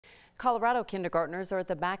Colorado kindergartners are at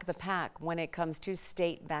the back of the pack when it comes to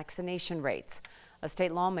state vaccination rates. A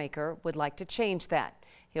state lawmaker would like to change that.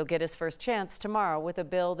 He'll get his first chance tomorrow with a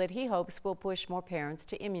bill that he hopes will push more parents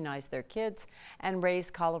to immunize their kids and raise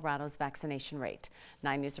Colorado's vaccination rate.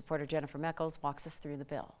 9 News reporter Jennifer Meckles walks us through the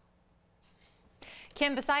bill.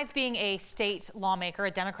 Kim, besides being a state lawmaker,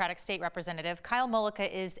 a Democratic state representative, Kyle Mullica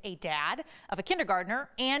is a dad of a kindergartner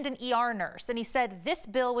and an ER nurse. And he said this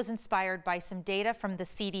bill was inspired by some data from the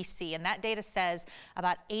CDC. And that data says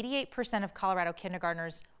about 88% of Colorado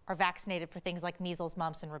kindergartners are vaccinated for things like measles,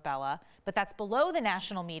 mumps, and rubella. But that's below the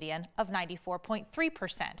national median of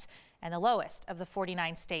 94.3% and the lowest of the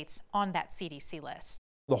 49 states on that CDC list.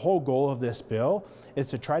 The whole goal of this bill is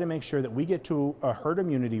to try to make sure that we get to a herd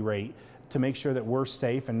immunity rate to make sure that we're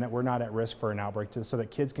safe and that we're not at risk for an outbreak, so that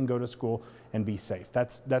kids can go to school and be safe.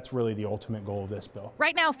 That's really the ultimate goal of this bill.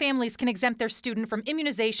 Right now, families can exempt their student from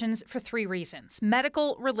immunizations for 3 reasons: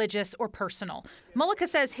 medical, religious, or personal. Mullica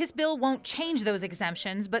says his bill won't change those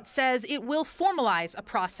exemptions, but says it will formalize a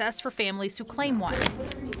process for families who claim one.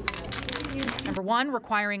 Number 1,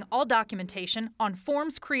 requiring all documentation on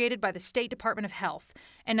forms created by the State Department of Health.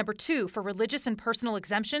 And number 2, for religious and personal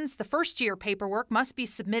exemptions, the first-year paperwork must be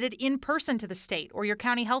submitted in person to the state or your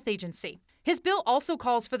county health agency. His bill also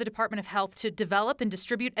calls for the Department of Health to develop and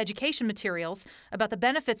distribute education materials about the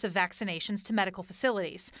benefits of vaccinations to medical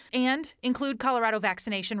facilities and include Colorado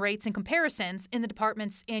vaccination rates and comparisons in the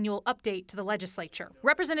department's annual update to the legislature.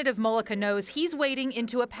 Representative Mullica knows he's wading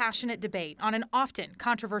into a passionate debate on an often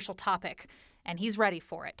controversial topic, and he's ready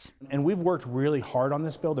for it. And we've worked really hard on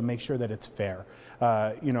this bill to make sure that it's fair.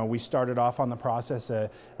 We started off on the process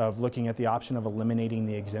of looking at the option of eliminating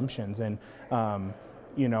the exemptions, and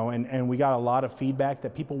we got a lot of feedback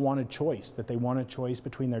that people wanted choice, that they wanted choice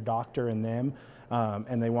between their doctor and them,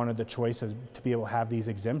 and they wanted the choice to be able to have these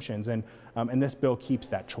exemptions, and this bill keeps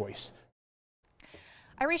that choice.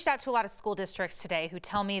 I reached out to a lot of school districts today who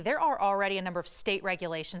tell me there are already a number of state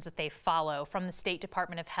regulations that they follow from the State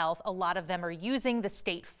Department of Health. A lot of them are using the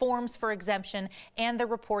state forms for exemption and they're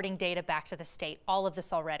reporting data back to the state. All of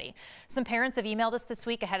this already. Some parents have emailed us this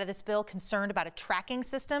week ahead of this bill concerned about a tracking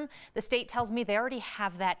system. The state tells me they already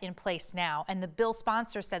have that in place now, and the bill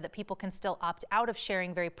sponsor said that people can still opt out of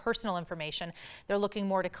sharing very personal information. They're looking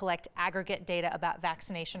more to collect aggregate data about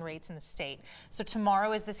vaccination rates in the state. So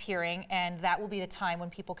tomorrow is this hearing, and that will be the time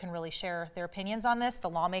when people can really share their opinions on this. The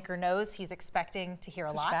lawmaker knows he's expecting to hear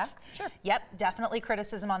a lot. Sure. Yep, definitely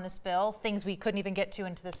criticism on this bill, things we couldn't even get to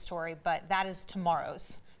into this story, but that is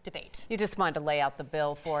tomorrow's debate. You just wanted to lay out the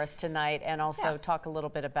bill for us tonight and also talk a little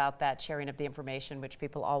bit about that sharing of the information, which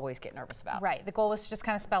people always get nervous about. Right. The goal was to just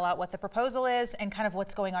kind of spell out what the proposal is and kind of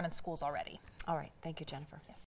what's going on in schools already. All right. Thank you, Jennifer. Yes.